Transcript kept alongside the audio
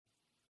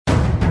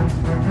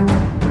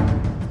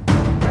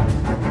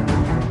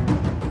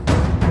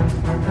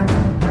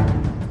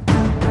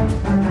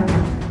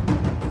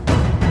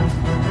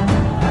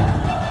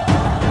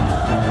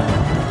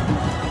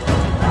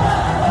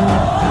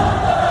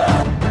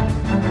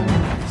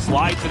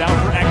Takes it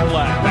out for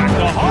Ekblad. Back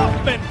to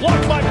Hoffman.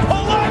 Blocked by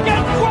Polak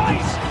and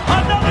Price.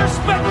 Another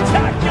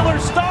spectacular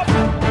stop.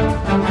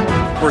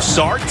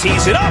 Broussard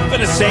tees it up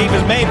and a save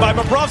is made by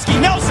Bobrovsky.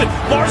 Nelson.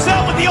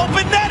 Barzal with the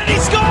open net and he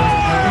scores!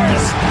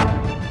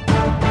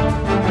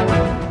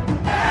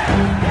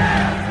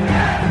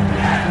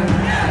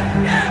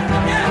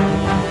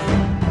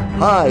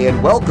 Hi,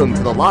 and welcome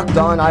to the Locked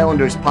On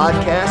Islanders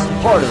podcast,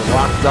 part of the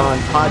Locked On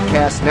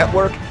Podcast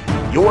Network,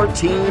 your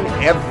team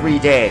every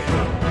day.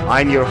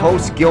 I'm your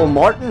host, Gil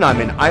Martin. I'm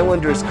an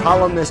Islanders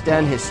columnist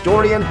and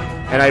historian,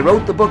 and I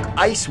wrote the book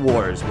Ice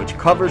Wars, which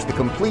covers the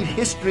complete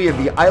history of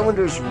the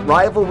Islanders'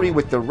 rivalry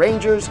with the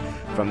Rangers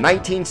from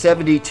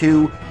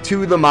 1972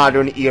 to the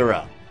modern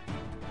era.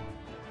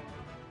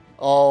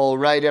 All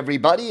right,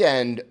 everybody,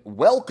 and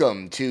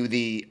welcome to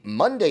the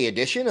Monday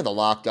edition of the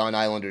Locked On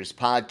Islanders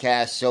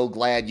podcast. So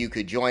glad you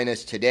could join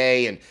us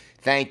today, and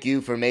thank you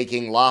for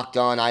making Locked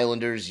On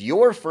Islanders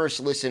your first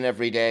listen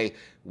every day.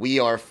 We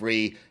are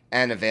free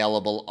and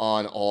available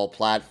on all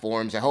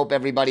platforms. I hope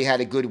everybody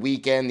had a good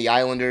weekend. The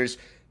Islanders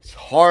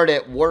hard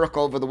at work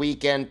over the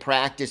weekend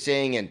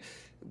practicing, and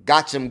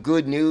got some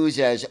good news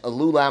as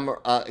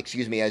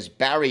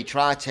Barry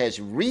Trotz has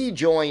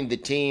rejoined the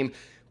team.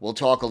 We'll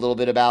talk a little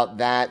bit about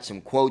that, some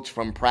quotes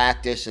from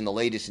practice and the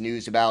latest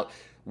news about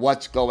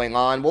what's going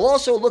on. We'll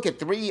also look at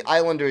three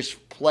Islanders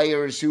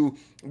players who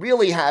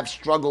really have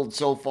struggled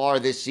so far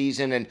this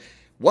season and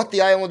what the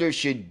Islanders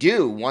should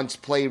do once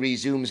play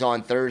resumes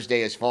on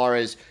Thursday as far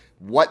as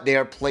what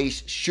their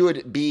place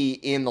should be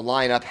in the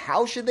lineup.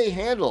 How should they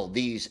handle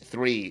these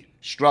three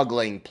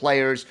struggling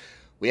players?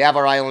 We have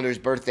our Islanders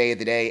birthday of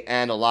the day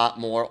and a lot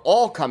more,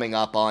 all coming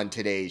up on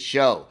today's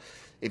show.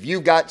 If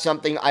you've got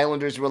something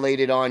Islanders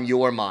related on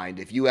your mind,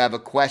 if you have a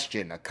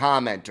question, a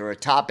comment, or a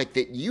topic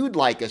that you'd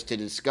like us to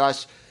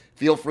discuss,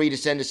 feel free to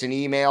send us an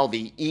email.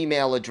 The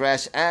email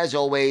address, as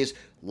always,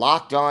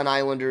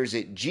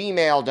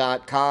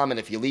 lockedonislanders@gmail.com. And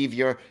if you leave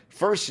your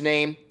first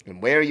name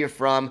and where you're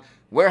from,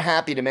 we're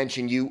happy to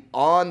mention you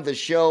on the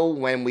show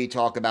when we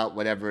talk about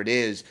whatever it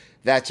is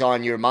that's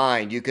on your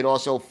mind. You could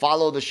also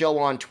follow the show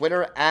on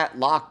Twitter at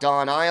Locked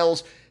On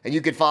Isles, and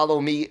you could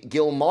follow me,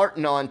 Gil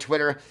Martin, on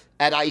Twitter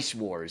at Ice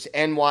Wars,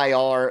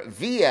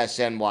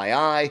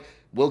 NYRVSNYI.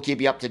 We'll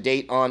keep you up to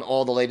date on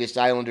all the latest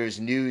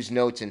Islanders news,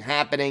 notes, and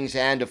happenings.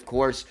 And, of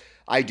course,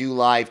 I do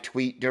live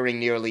tweet during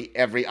nearly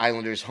every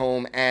Islanders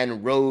home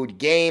and road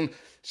game.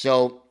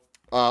 So,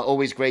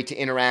 always great to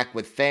interact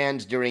with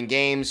fans during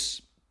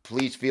games.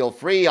 Please feel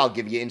free. I'll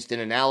give you instant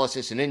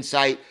analysis and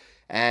insight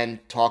and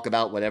talk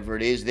about whatever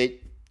it is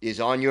that is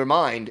on your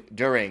mind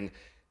during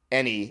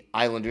any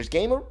Islanders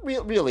game, or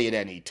really at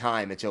any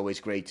time. It's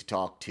always great to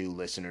talk to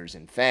listeners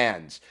and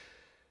fans.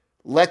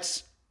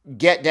 Let's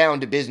get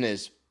down to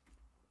business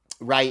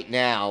right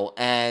now.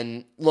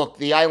 And look,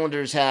 the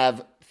Islanders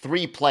have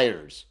three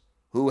players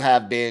who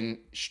have been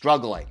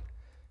struggling.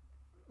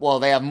 Well,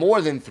 they have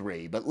more than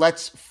three, but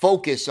let's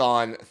focus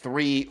on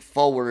three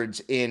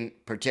forwards in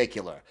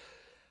particular.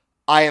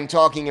 I am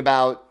talking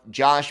about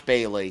Josh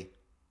Bailey,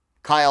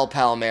 Kyle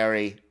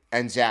Palmieri,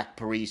 and Zach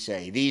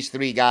Parise. These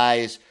three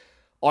guys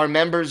are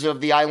members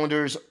of the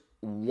Islanders'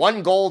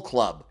 one-goal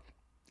club,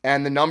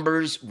 and the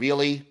numbers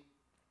really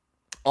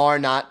are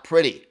not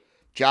pretty.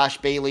 Josh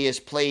Bailey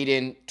has played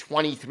in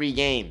 23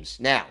 games.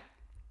 Now,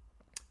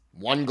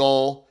 1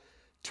 goal,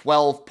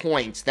 12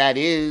 points. That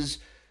is,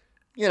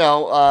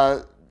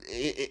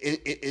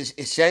 is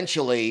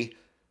essentially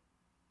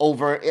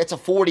it's a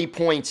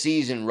 40-point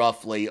season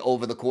roughly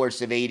over the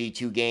course of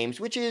 82 games,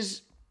 which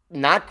is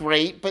not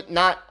great, but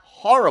not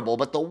horrible.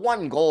 But the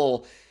 1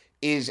 goal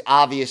is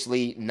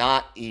obviously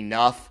not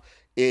enough.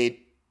 It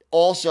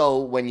also,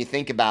 when you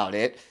think about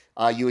it,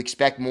 you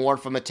expect more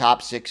from a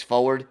top 6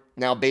 forward.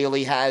 Now,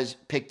 Bailey has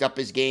picked up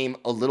his game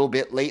a little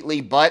bit lately,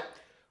 but,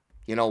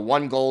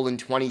 1 goal in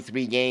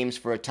 23 games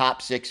for a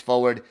top 6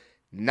 forward,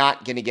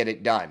 not going to get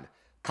it done.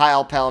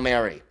 Kyle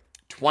Palmieri,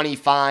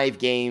 25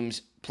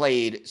 games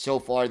played so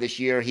far this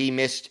year. He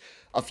missed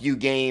a few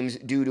games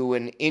due to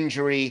an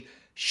injury,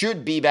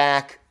 should be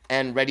back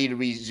and ready to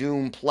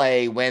resume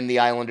play when the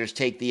Islanders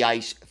take the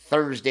ice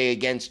Thursday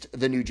against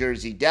the New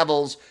Jersey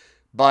Devils.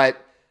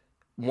 But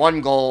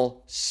 1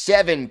 goal,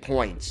 7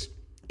 points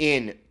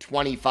in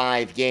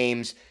 25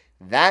 games.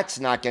 That's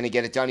not going to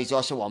get it done. He's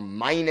also a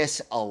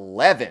minus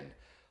 11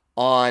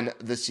 on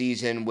the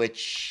season,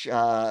 which,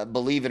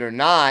 believe it or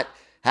not,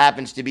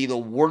 happens to be the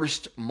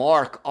worst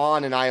mark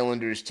on an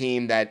Islanders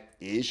team that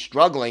is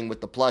struggling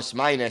with the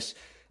plus-minus,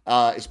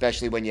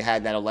 especially when you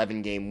had that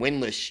 11-game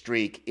winless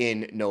streak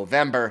in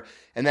November.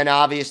 And then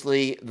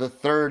obviously the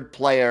third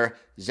player,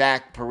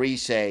 Zach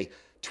Parise,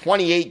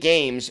 28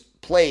 games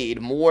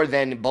played, more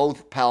than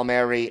both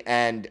Palmieri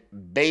and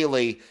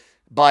Bailey,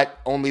 but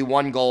only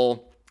 1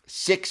 goal,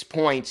 6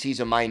 points. He's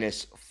a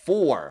minus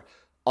 4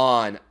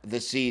 on the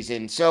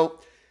season.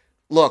 So,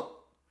 look,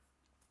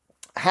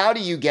 how do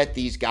you get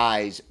these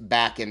guys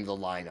back into the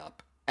lineup?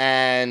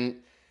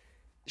 And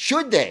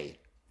should they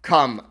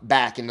come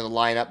back into the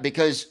lineup?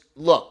 Because,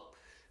 look,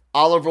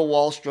 Oliver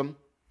Wahlstrom,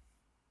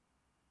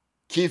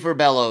 Kiefer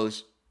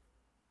Bellows,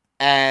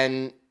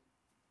 And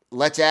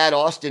let's add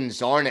Austin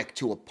Czarnik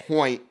to a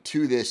point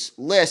to this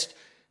list.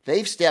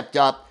 They've stepped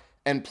up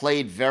and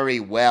played very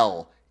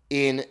well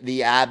in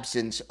the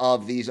absence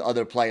of these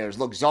other players.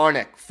 Look,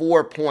 Czarnik,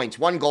 4 points,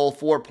 1 goal,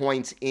 4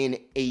 points in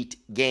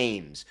 8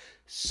 games.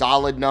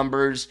 Solid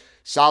numbers,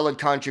 solid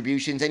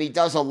contributions, and he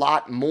does a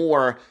lot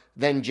more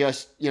than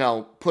just,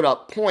 put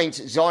up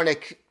points.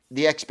 Czarnik,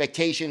 the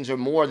expectations are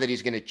more that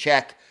he's going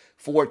to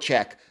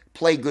forecheck,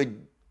 play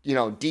good,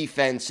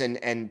 defense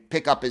and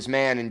pick up his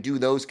man and do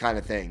those kind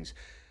of things.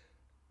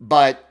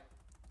 But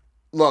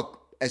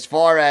look, as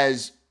far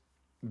as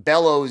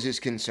Bellows is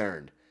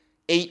concerned,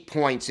 8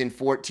 points in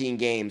 14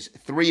 games,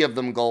 3 of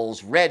them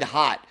goals, red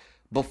hot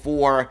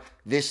before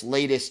this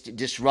latest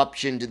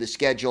disruption to the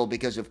schedule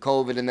because of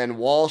COVID. And then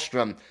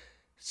Wahlstrom,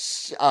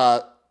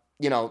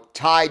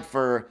 tied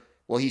for,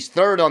 he's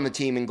third on the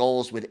team in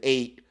goals with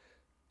 8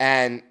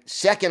 and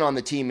second on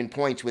the team in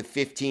points with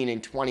 15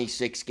 in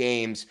 26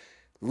 games,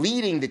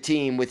 leading the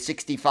team with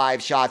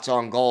 65 shots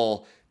on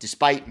goal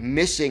despite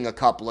missing a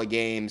couple of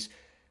games.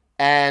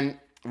 And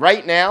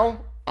right now,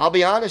 I'll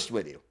be honest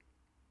with you,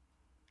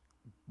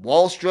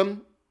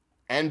 Wahlstrom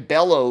and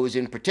Bellows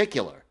in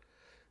particular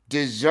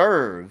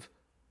deserve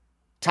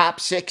top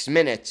 6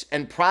 minutes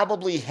and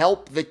probably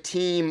help the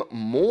team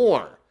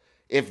more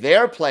if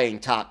they're playing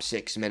top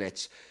 6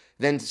 minutes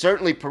than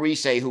certainly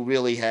Parise, who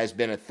really has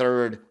been a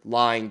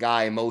third-line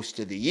guy most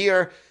of the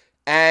year,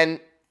 and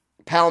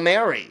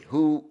Palmieri,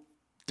 who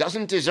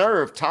doesn't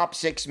deserve top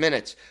 6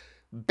 minutes.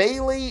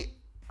 Bailey,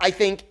 I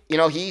think,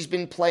 he's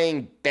been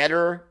playing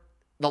better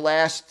the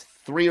last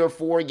 3 or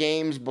 4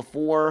 games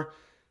before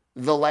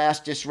the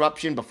last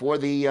disruption, before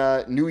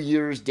the New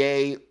Year's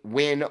Day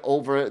win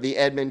over the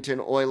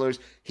Edmonton Oilers.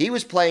 He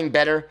was playing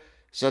better,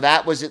 so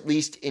that was at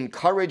least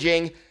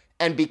encouraging.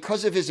 And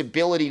because of his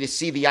ability to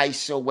see the ice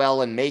so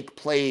well and make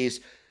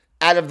plays,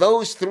 out of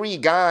those 3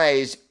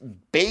 guys,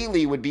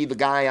 Bailey would be the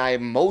guy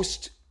I'm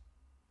most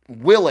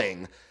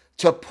willing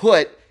to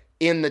put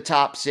in the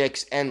top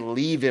 6 and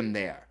leave him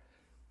there.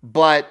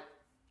 But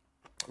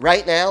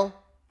right now,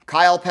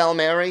 Kyle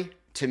Palmieri,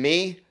 to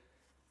me,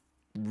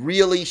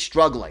 really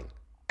struggling.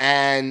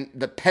 And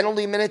the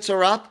penalty minutes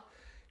are up.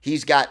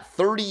 He's got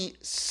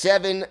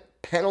 37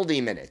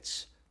 penalty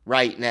minutes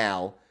right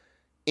now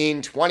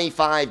in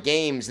 25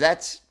 games.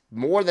 That's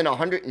more than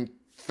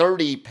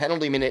 130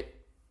 penalty minute,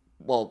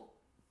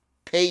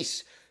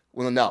 pace.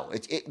 Well, no,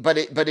 but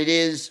it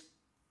is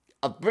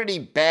a pretty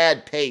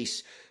bad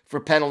pace for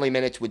penalty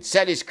minutes. Would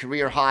set his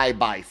career high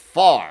by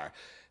far.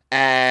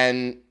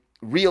 And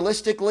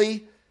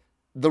realistically,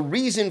 the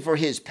reason for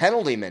his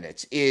penalty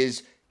minutes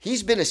is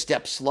he's been a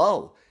step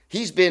slow.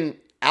 He's been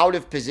out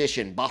of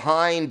position,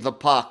 behind the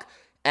puck,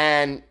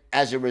 and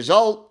as a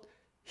result,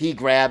 he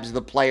grabs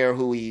the player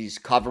who he's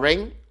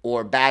covering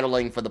or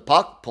battling for the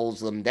puck, pulls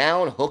them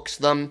down, hooks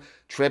them,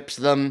 trips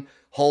them,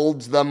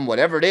 holds them,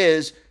 whatever it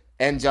is,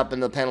 ends up in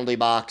the penalty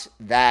box.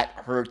 That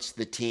hurts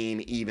the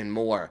team even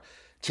more.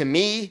 To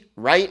me,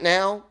 right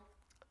now,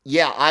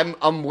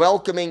 I'm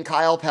welcoming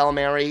Kyle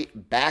Palmieri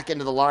back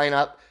into the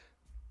lineup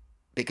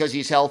because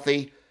he's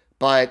healthy,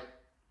 but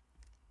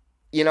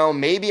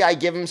maybe I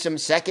give him some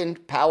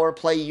second power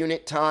play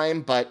unit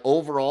time, but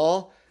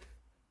overall,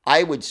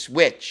 I would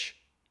switch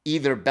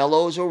either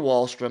Bellows or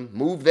Wahlstrom,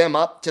 move them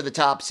up to the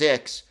top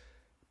 6,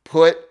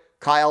 put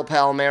Kyle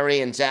Palmieri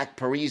and Zach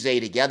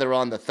Parise together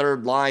on the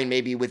third line,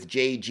 maybe with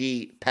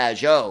J.G.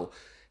 Pageau,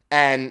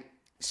 and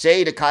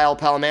say to Kyle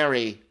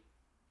Palmieri,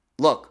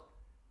 look,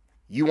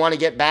 you want to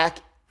get back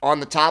on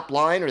the top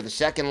line or the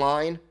second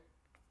line?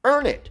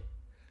 Earn it.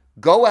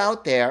 Go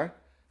out there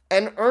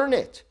and earn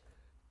it.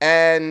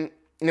 And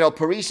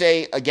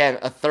Parise, again,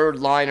 a third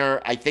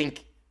liner. I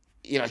think,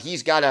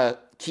 he's got to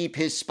keep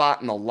his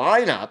spot in the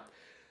lineup.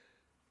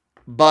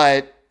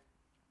 But,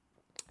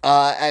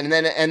 and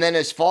then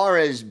as far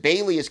as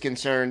Bailey is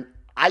concerned,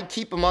 I'd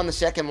keep him on the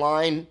second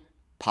line,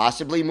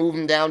 possibly move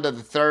him down to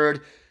the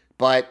third,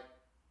 but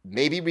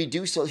maybe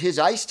reduce his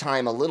ice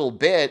time a little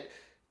bit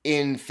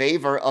in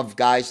favor of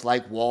guys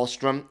like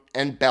Wahlstrom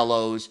and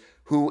Bellows,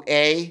 who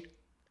A,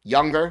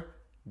 younger,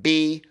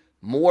 B,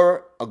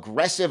 more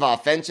aggressive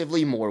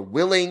offensively, more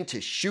willing to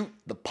shoot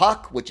the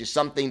puck, which is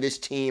something this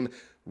team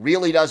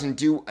really doesn't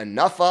do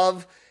enough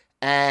of,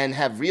 and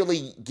have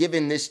really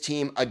given this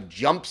team a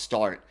jump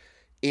start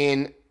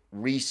in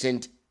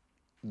recent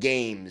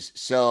games.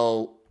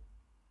 So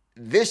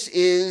this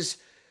is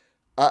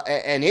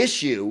an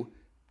issue,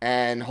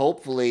 and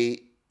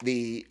hopefully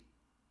the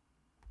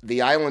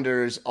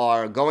Islanders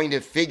are going to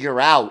figure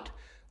out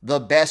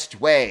the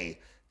best way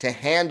to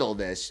handle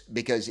this,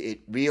 because it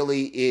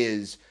really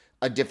is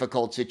a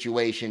difficult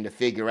situation to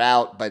figure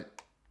out.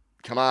 But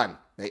come on,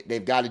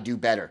 they've got to do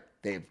better.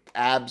 They've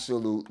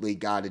absolutely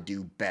got to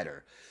do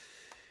better.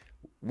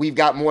 We've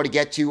got more to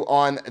get to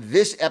on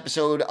this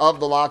episode of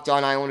the Locked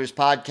On Islanders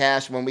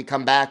podcast. When we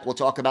come back, we'll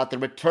talk about the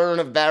return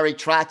of Barry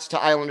Trotz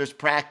to Islanders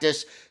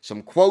practice,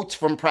 some quotes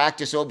from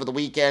practice over the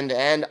weekend,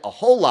 and a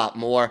whole lot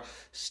more.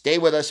 Stay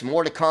with us.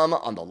 More to come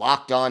on the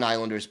Locked On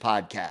Islanders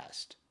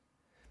podcast.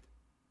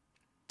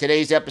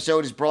 Today's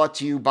episode is brought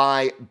to you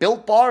by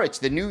Built Bar. It's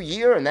the new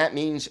year, and that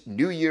means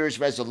New Year's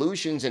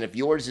resolutions. And if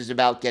yours is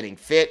about getting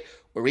fit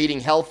or eating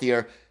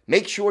healthier,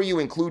 make sure you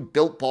include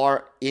Built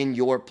Bar in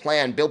your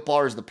plan. Built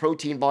Bar is the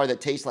protein bar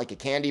that tastes like a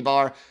candy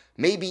bar,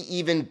 maybe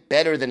even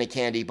better than a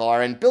candy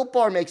bar. And Built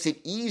Bar makes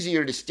it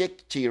easier to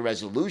stick to your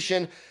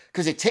resolution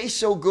because it tastes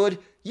so good,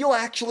 you'll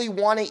actually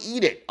want to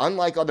eat it.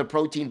 Unlike other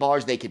protein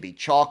bars, they could be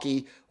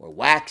chalky or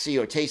waxy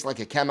or taste like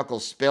a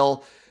chemical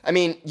spill. I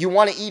mean, you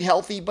want to eat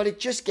healthy, but it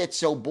just gets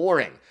so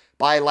boring.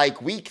 By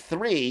like week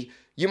 3,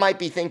 you might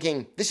be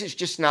thinking, this is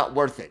just not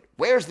worth it.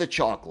 Where's the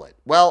chocolate?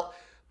 Well,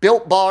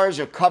 Built bars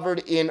are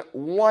covered in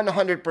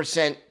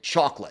 100%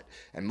 chocolate,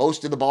 and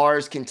most of the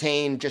bars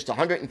contain just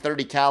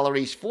 130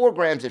 calories, 4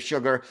 grams of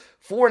sugar,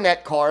 4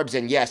 net carbs,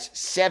 and yes,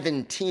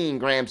 17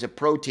 grams of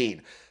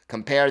protein.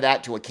 Compare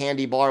that to a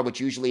candy bar,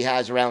 which usually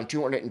has around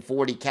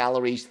 240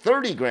 calories,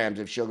 30 grams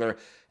of sugar,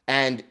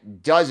 and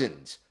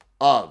dozens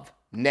of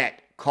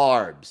net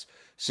carbs.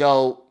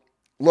 So,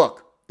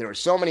 look, there are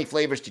so many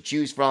flavors to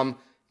choose from.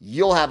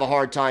 You'll have a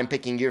hard time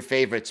picking your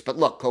favorites. But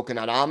look,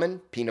 coconut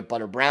almond, peanut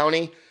butter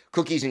brownie,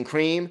 cookies and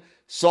cream,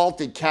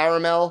 salted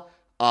caramel,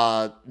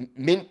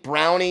 mint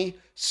brownie,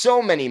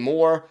 so many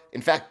more.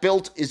 In fact,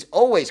 Built is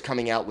always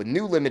coming out with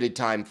new limited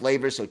time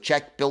flavors, so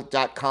check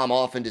Built.com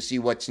often to see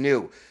what's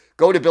new.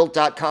 Go to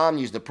Built.com,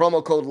 use the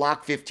promo code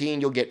LOCK15.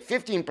 You'll get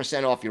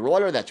 15% off your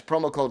order. That's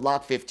promo code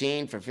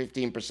LOCK15 for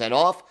 15%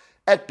 off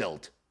at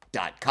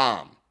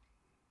Built.com.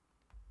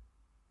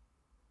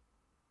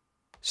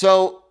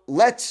 So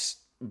let's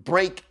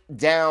break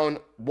down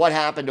what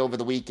happened over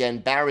the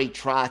weekend. Barry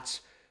Trotz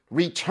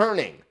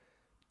returning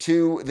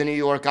to the New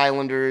York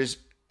Islanders,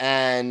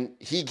 and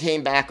he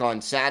came back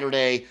on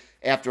Saturday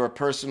after a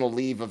personal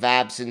leave of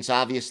absence.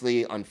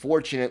 Obviously,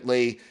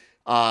 unfortunately,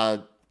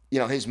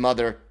 his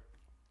mother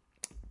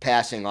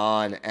passing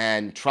on,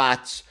 and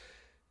Trotz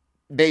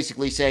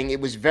basically saying it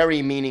was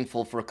very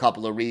meaningful for a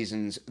couple of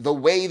reasons. The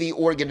way the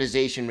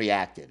organization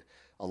reacted,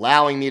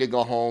 allowing me to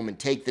go home and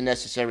take the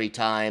necessary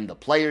time, the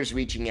players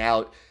reaching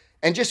out,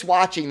 and just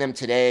watching them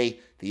today,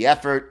 the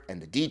effort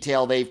and the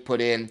detail they've put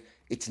in.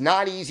 It's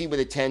not easy with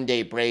a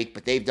 10-day break,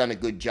 but they've done a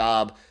good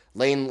job.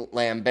 Lane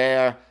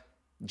Lambert,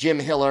 Jim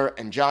Hiller,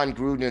 and John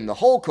Gruden and the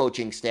whole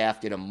coaching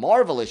staff did a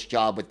marvelous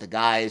job with the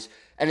guys,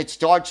 and it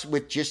starts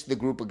with just the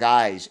group of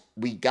guys.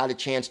 We got a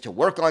chance to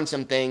work on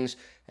some things,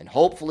 and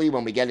hopefully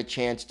when we get a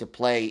chance to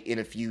play in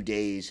a few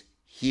days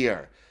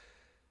here.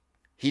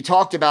 He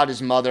talked about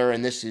his mother,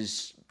 and this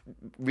is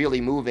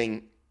really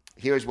moving.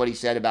 Here's what he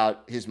said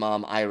about his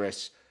mom,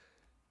 Iris.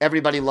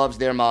 Everybody loves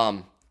their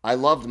mom. I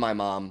loved my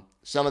mom.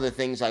 Some of the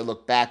things I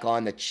look back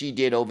on that she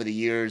did over the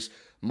years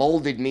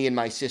molded me and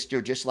my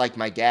sister just like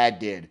my dad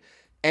did.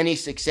 Any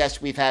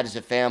success we've had as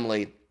a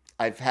family,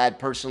 I've had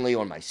personally,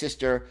 or my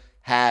sister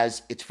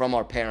has, it's from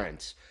our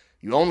parents.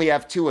 You only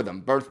have 2 of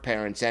them, birth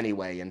parents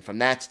anyway, and from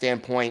that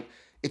standpoint,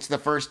 it's the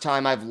first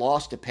time I've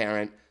lost a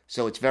parent,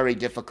 so it's very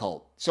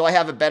difficult. So I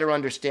have a better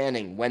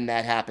understanding when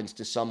that happens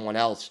to someone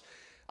else.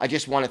 I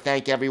just want to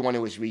thank everyone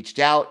who has reached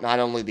out, not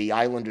only the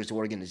Islanders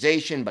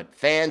organization, but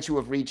fans who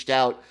have reached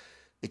out.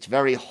 It's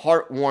very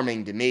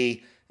heartwarming to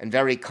me and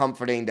very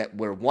comforting that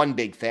we're one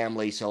big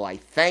family, so I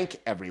thank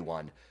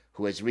everyone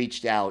who has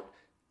reached out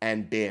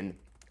and been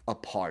a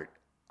part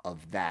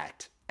of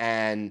that.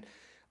 And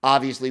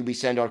obviously, we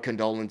send our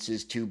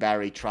condolences to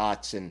Barry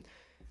Trotz. And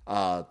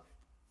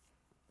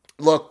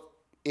look,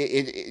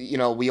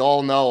 we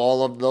all know,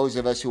 all of those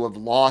of us who have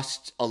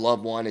lost a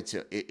loved one, it's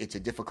a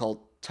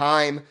difficult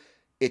time.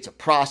 It's a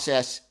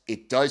process.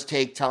 It does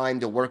take time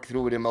to work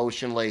through it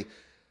emotionally.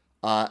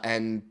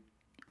 And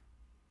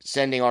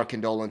sending our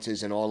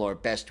condolences and all our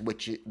best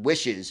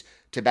wishes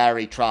to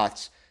Barry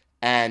Trotz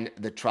and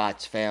the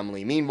Trotz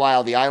family.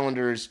 Meanwhile, the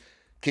Islanders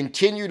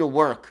continue to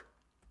work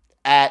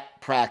at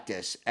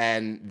practice,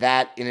 and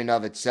that in and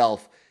of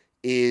itself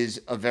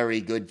is a very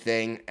good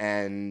thing.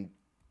 And,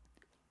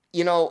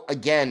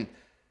 again,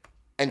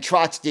 and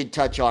Trotz did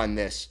touch on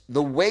this,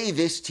 the way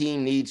this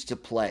team needs to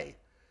play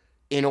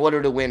in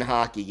order to win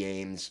hockey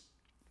games,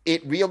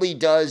 it really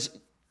does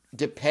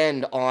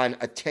depend on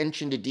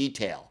attention to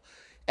detail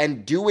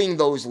and doing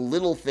those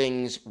little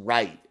things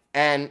right.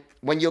 And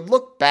when you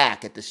look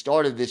back at the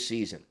start of this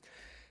season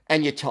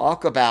and you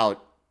talk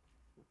about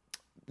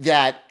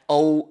that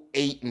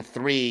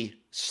 0-8-3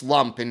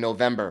 slump in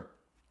November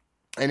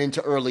and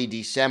into early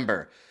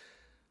December,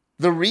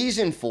 the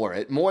reason for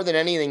it, more than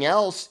anything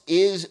else,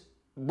 is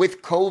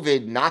with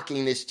COVID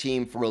knocking this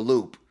team for a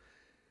loop.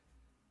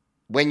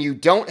 When you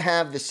don't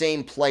have the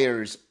same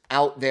players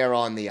out there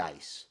on the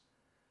ice,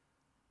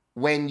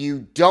 when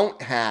you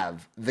don't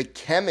have the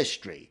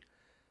chemistry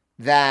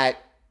that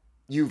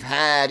you've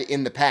had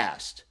in the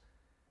past,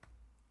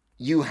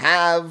 you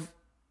have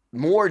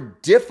more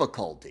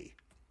difficulty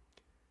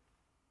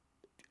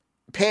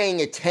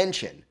paying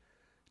attention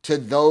to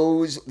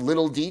those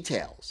little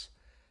details.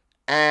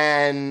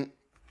 And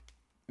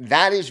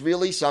that is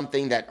really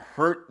something that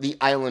hurt the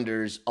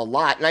Islanders a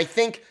lot. And I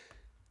think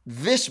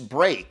this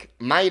break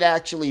might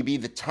actually be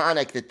the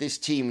tonic that this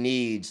team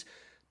needs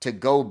to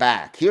go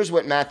back. Here's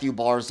what Matthew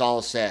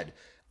Barzal said.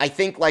 I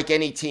think like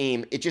any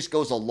team, it just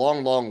goes a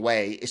long, long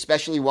way,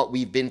 especially what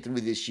we've been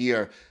through this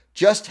year,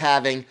 just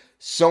having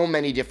so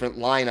many different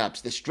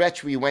lineups. The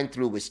stretch we went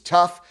through was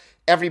tough.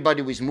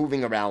 Everybody was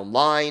moving around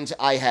lines.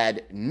 I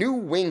had new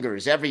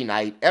wingers every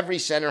night. Every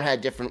center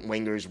had different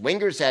wingers.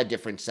 Wingers had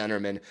different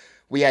centermen.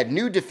 We had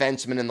new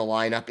defensemen in the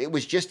lineup. It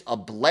was just a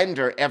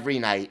blender every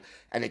night,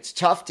 and it's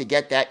tough to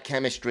get that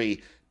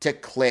chemistry to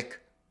click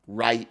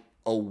right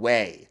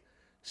away.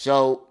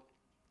 So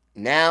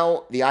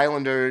now the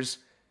Islanders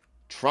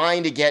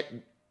trying to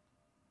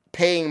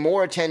paying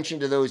more attention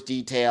to those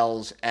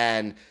details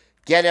and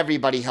get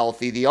everybody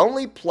healthy. The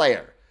only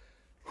player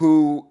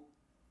who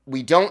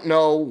we don't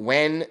know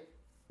when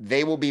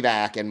they will be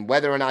back and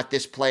whether or not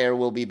this player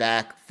will be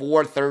back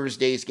for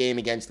Thursday's game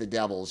against the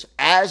Devils,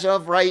 as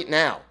of right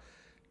now,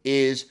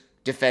 is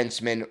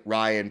defenseman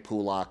Ryan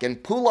Pulock.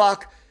 And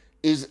Pulock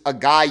is a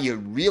guy you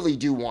really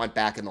do want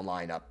back in the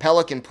lineup.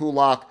 Pelech and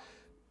Pulock,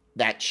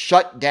 that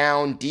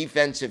shutdown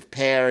defensive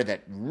pair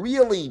that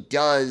really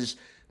does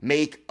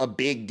make a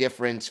big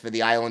difference for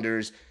the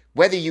Islanders.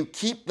 Whether you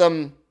keep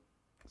them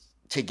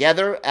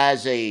together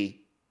as a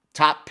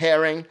top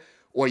pairing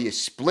or you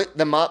split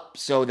them up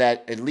so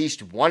that at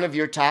least one of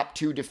your top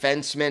two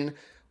defensemen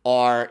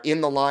are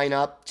in the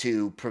lineup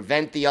to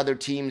prevent the other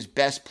team's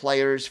best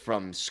players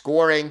from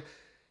scoring,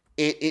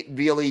 it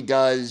really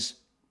does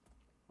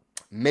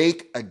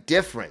make a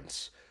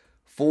difference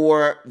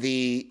for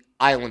the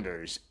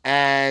Islanders.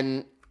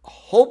 And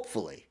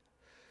hopefully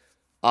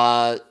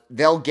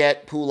they'll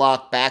get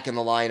Pulock back in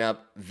the lineup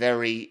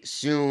very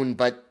soon.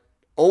 But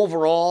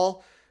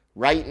overall,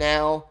 right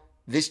now,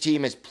 this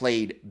team has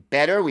played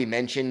better. We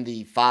mentioned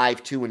the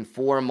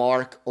 5-2-4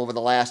 mark over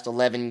the last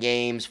 11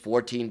 games,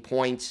 14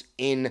 points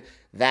in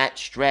that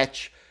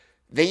stretch.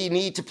 They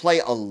need to play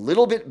a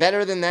little bit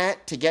better than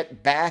that to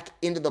get back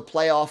into the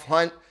playoff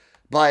hunt.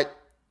 But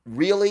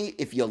really,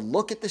 if you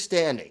look at the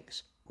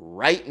standings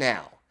right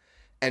now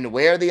and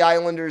where the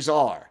Islanders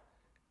are,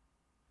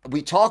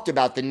 we talked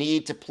about the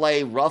need to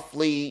play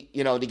roughly,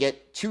 to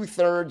get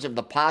 2/3 of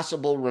the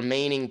possible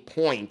remaining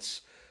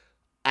points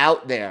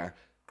out there.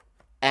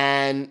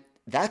 And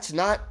that's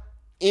not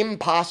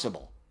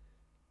impossible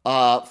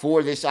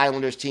for this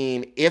Islanders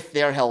team if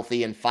they're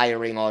healthy and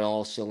firing on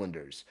all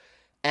cylinders.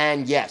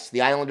 And yes, the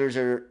Islanders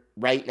are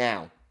right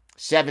now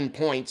 7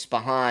 points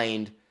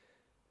behind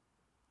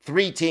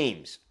 3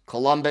 teams,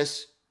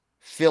 Columbus,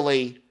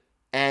 Philly,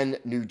 and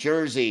New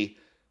Jersey,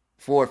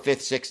 for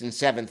 5th, 6th, and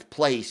 7th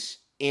place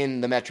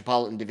in the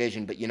Metropolitan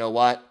Division. But you know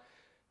what?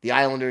 The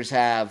Islanders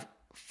have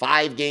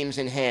 5 games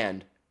in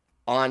hand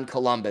on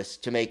Columbus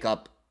to make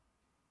up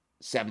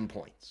 7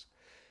 points.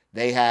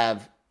 They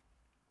have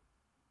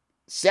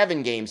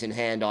 7 games in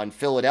hand on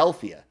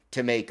Philadelphia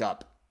to make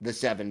up the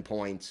 7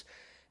 points.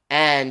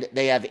 And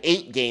they have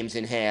 8 games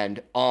in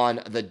hand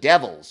on the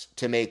Devils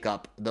to make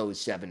up those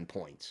 7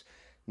 points.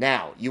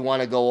 Now, you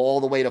want to go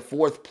all the way to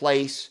 4th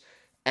place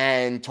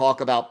and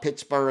talk about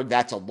Pittsburgh.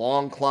 That's a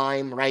long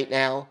climb right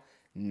now.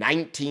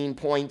 19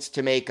 points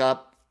to make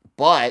up.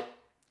 But,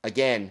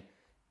 again,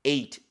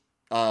 8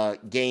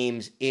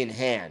 games in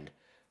hand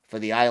for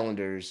the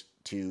Islanders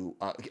to,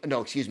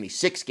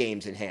 6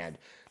 games in hand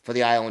for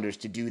the Islanders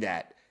to do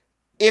that.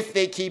 If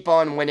they keep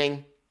on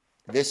winning,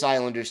 this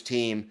Islanders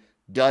team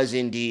does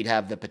indeed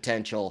have the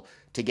potential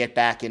to get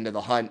back into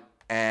the hunt.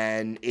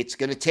 And it's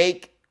going to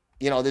take,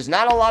 there's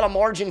not a lot of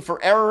margin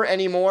for error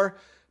anymore,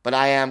 but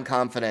I am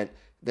confident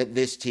that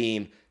this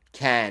team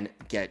can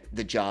get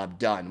the job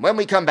done. When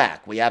we come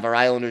back, we have our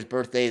Islanders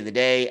birthday of the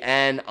day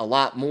and a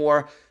lot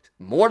more.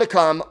 More to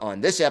come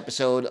on this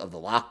episode of the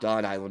Locked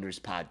On Islanders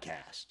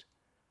podcast.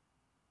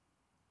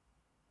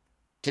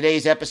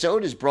 Today's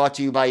episode is brought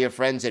to you by your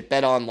friends at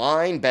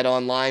BetOnline.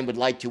 BetOnline would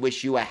like to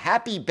wish you a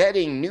happy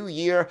betting new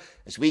year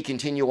as we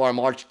continue our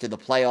march to the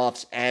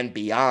playoffs and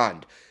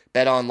beyond.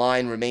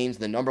 BetOnline remains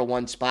the number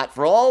one spot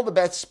for all the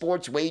best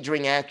sports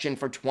wagering action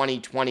for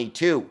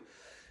 2022.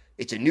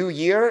 It's a new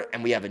year,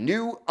 and we have a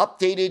new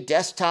updated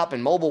desktop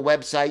and mobile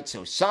website,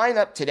 so sign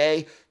up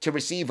today to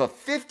receive a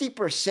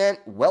 50%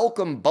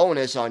 welcome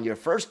bonus on your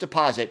first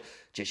deposit.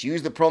 Just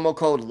use the promo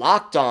code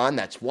LOCKEDON,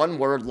 that's one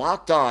word,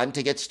 LOCKEDON,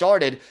 to get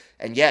started.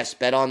 And yes,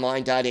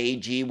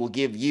 betonline.ag will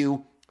give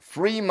you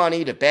free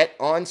money to bet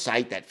on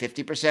site, that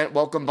 50%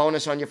 welcome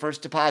bonus on your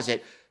first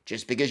deposit,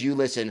 just because you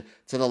listen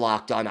to the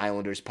Locked On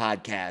Islanders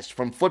podcast.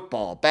 From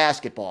football,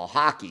 basketball,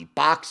 hockey,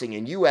 boxing,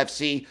 and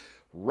UFC,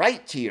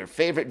 right to your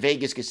favorite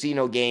Vegas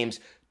casino games.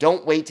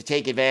 Don't wait to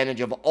take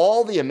advantage of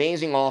all the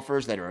amazing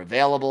offers that are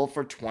available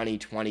for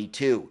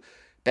 2022.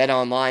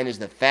 BetOnline is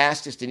the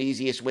fastest and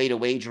easiest way to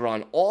wager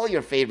on all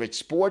your favorite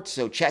sports,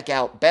 so check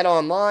out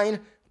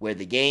BetOnline, where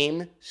the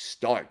game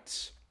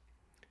starts.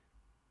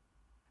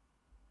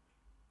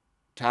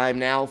 Time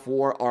now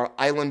for our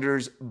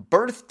Islanders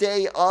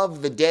birthday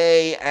of the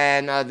day,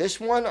 and this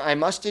one, I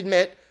must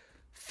admit,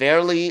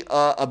 fairly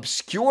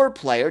obscure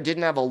player,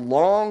 didn't have a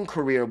long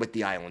career with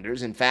the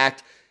Islanders. In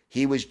fact,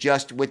 he was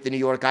just with the New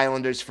York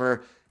Islanders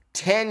for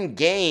 10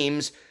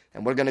 games.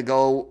 And we're going to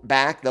go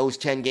back, those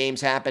 10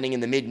 games happening in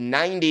the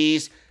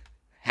mid-90s.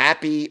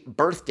 Happy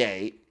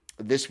birthday.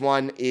 This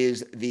one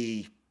is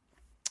the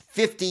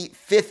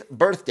 55th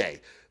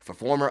birthday for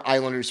former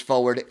Islanders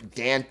forward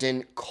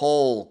Danton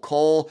Cole.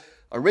 Cole,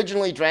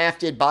 originally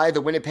drafted by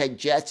the Winnipeg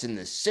Jets in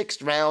the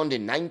 6th round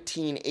in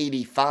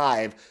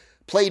 1985,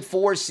 played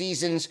 4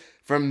 seasons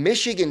for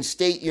Michigan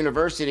State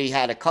University,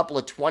 had a couple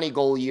of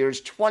 20-goal years,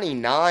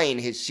 29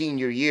 his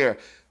senior year,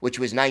 which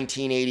was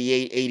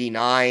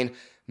 1988-89.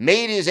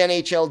 Made his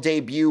NHL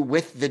debut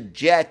with the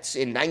Jets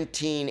in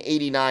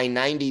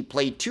 1989-90,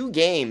 played 2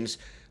 games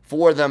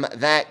for them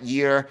that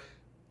year,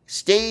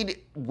 stayed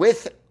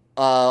with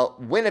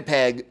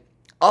Winnipeg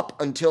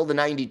up until the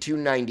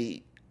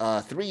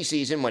 92-93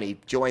 season when he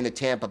joined the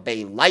Tampa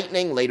Bay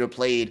Lightning, later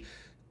played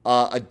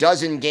a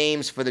dozen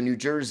games for the New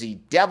Jersey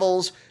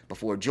Devils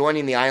before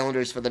joining the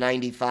Islanders for the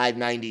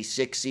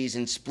 95-96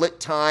 season. Split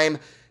time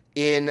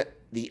in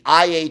the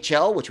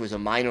IHL, which was a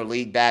minor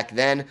league back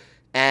then,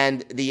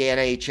 and the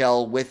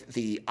NHL with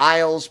the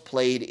Isles.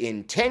 Played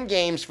in 10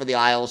 games for the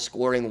Isles,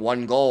 scoring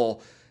 1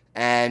 goal,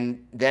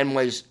 and then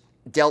was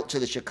dealt to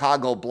the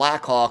Chicago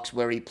Blackhawks,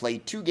 where he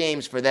played 2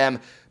 games for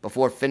them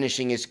before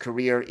finishing his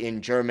career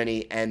in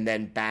Germany and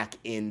then back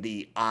in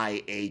the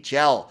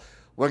IHL.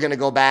 We're going to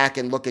go back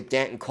and look at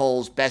Danton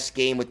Cole's best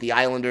game with the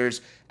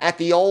Islanders at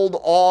the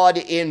Old Aud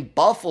in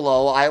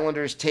Buffalo.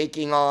 Islanders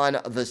taking on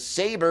the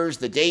Sabres.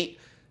 The date,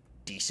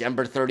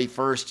 December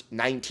 31st,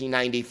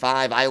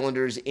 1995.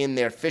 Islanders in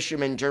their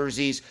fisherman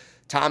jerseys.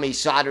 Tommy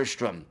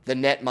Soderstrom, the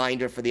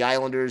netminder for the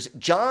Islanders.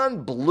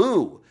 John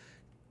Blue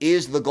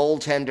is the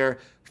goaltender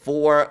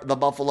for the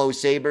Buffalo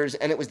Sabres,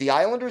 and it was the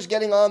Islanders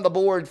getting on the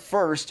board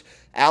first.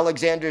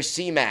 Alexander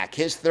Semak,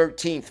 his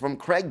 13th from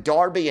Craig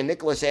Darby and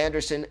Nicholas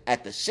Anderson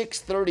at the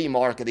 6:30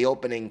 mark of the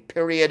opening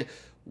period.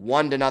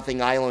 1-0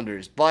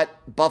 Islanders,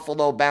 but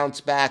Buffalo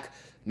bounced back.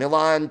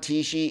 Milan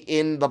Tichy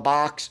in the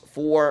box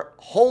for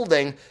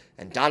holding,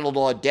 and Donald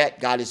Audette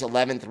got his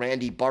 11th.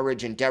 Randy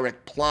Burridge and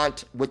Derek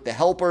Plant with the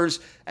helpers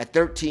at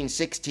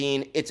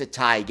 13-16. It's a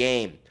tie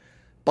game.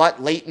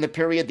 But late in the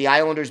period, the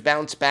Islanders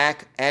bounced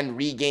back and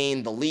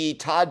regained the lead.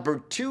 Todd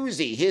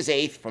Bertuzzi, his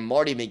 8th from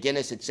Marty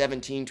McGinnis at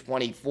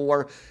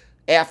 17-24.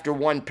 After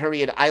one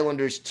period,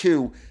 Islanders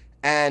 2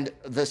 and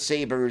the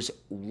Sabres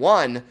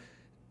 1.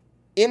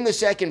 In the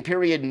second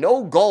period,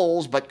 no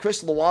goals, but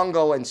Chris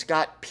Luongo and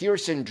Scott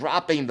Pearson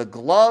dropping the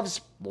gloves.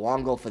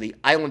 Luongo for the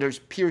Islanders,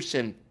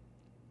 Pearson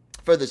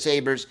for the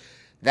Sabres.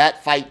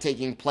 That fight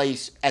taking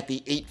place at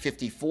the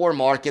 8:54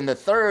 mark. In the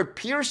third,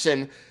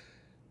 Pearson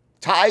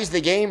ties the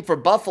game for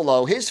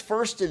Buffalo. His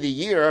first of the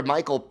year,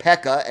 Michael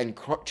Pekka and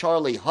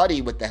Charlie Huddy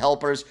with the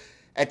helpers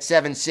at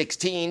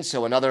 7:16.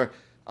 So another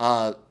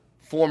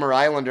former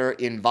Islander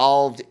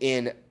involved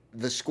in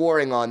the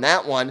scoring on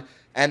that one.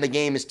 And the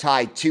game is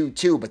tied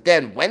 2-2. But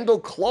then Wendell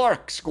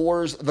Clark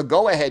scores the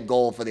go-ahead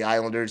goal for the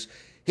Islanders.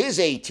 His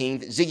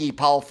 18th, Ziggy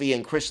Palffy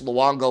and Chris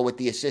Luongo with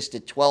the assist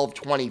at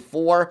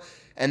 12:24.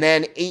 And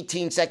then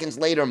 18 seconds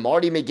later,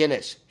 Marty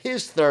McGinnis,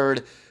 his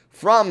 3rd,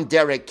 from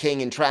Derek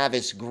King and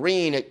Travis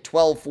Green at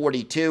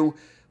 12:42.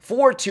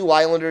 4-2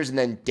 Islanders, and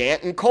then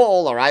Danton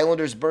Cole, our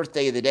Islanders'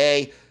 birthday of the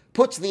day,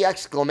 puts the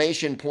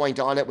exclamation point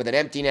on it with an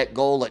empty net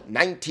goal at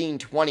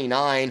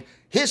 19:29.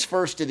 His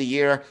first of the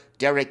year.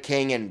 Derek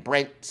King and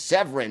Brent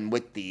Severin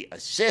with the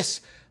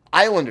assists.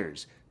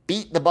 Islanders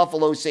beat the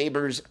Buffalo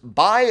Sabres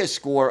by a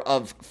score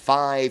of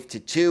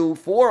 5-2.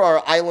 For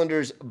our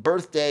Islanders'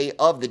 birthday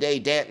of the day,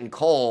 Danton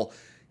Cole,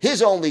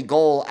 his only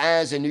goal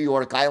as a New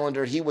York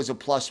Islander, he was a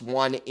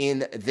 +1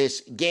 in this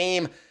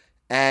game,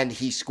 and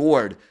he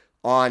scored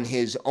on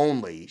his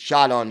only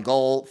shot on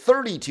goal.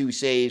 32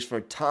 saves for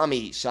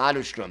Tommy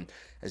Soderstrom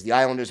as the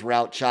Islanders were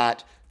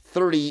outshot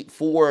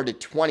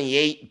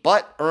 34-28,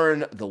 but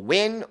earn the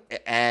win.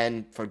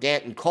 And for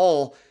Danton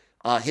Cole,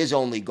 his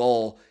only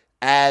goal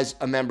as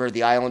a member of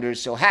the Islanders.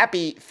 So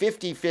happy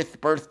 55th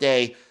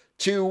birthday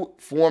to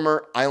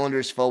former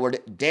Islanders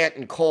forward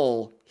Danton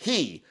Cole.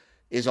 He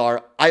is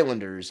our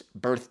Islanders'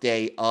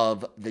 birthday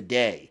of the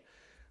day.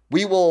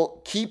 We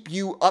will keep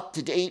you up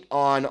to date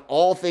on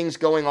all things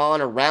going on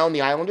around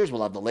the Islanders.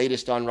 We'll have the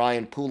latest on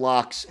Ryan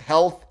Pulak's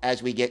health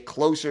as we get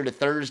closer to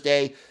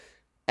Thursday.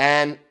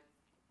 And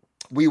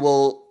we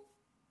will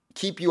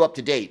keep you up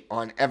to date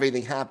on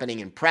everything happening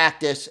in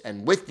practice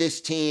and with this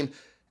team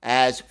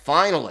as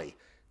finally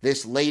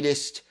this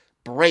latest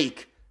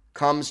break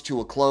comes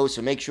to a close.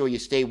 So make sure you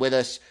stay with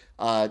us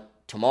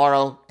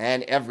tomorrow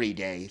and every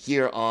day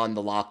here on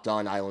the Locked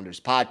On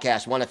Islanders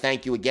podcast. I want to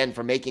thank you again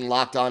for making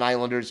Locked On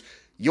Islanders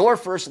your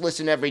first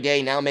listen every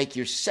day. Now make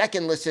your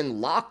second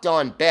listen Locked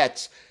On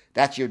Bets.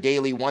 That's your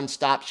daily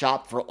one-stop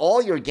shop for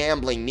all your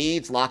gambling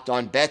needs. Locked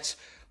On Bets,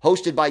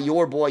 hosted by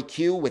your boy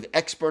Q, with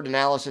expert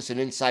analysis and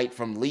insight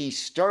from Lee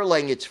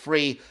Sterling. It's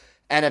free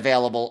and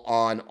available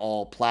on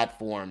all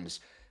platforms.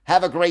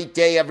 Have a great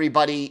day,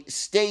 everybody.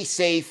 Stay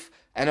safe.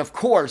 And of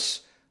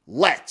course,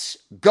 let's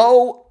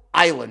go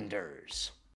Islanders.